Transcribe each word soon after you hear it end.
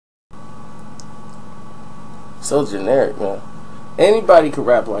so generic, man. Anybody can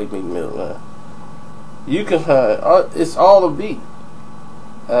rap like Meek Mill, man. You can, it's all a beat.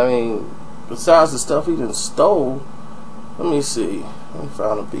 I mean, besides the stuff he done stole, let me see. Let me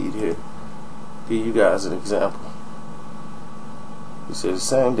find a beat here. Give you guys an example. He said the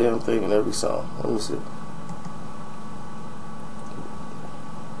same damn thing in every song. Let me see.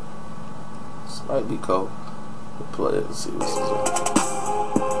 This might be cold. We'll play it and see what's this.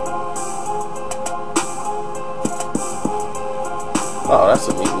 Oh, that's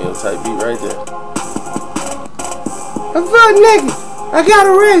a Meek Mill type beat right there. I'm fuck naked. I got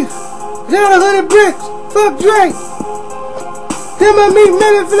a ring. Down 100 bricks. Fuck Drake. Then my Meek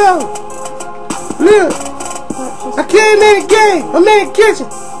Milli flow. Look. I came in the game. I'm in the kitchen.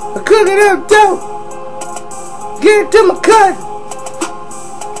 I cook it up dope. Get it to my cousin.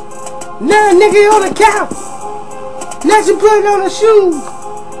 Now a nigga on the couch. Now she put it on her shoes.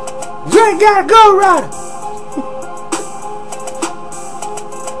 Drake got a Ghost Rider.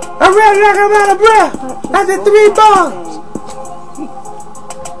 I rap like I'm out of breath after 3 bars.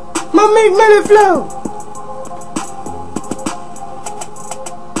 My Meek Milli flow.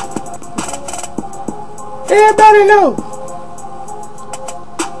 Everybody know.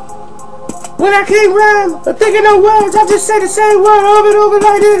 When I can't rhyme or thinking of words, I just say the same word over and over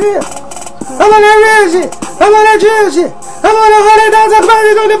like this here. I'm on that real shit. I'm on that drill shit. I'm on the 100,000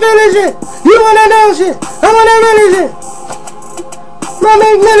 bodies on the village shit. You wanna know shit. I'm on that really shit. My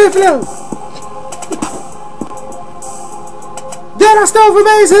Meek Milli flow. That I stole from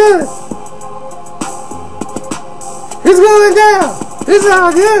Ace Hood. It's going down. It's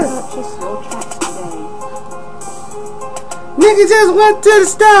all good. Purchase your tracks today. Nigga just went to the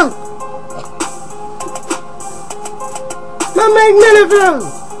store. My Meek Milli flow.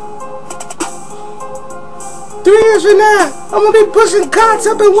 3 years from now, I'm gonna be pushing carts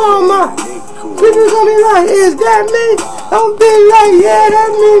up in Walmart. People gonna be like, is that me? I'm be like, yeah,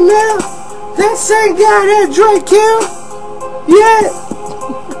 that's me, man. That same guy that Drake killed. Yeah.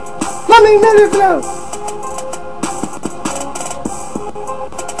 My Meek Milli flow.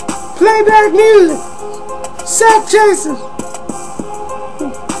 Playback music. Sack chasers.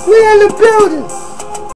 We in the building.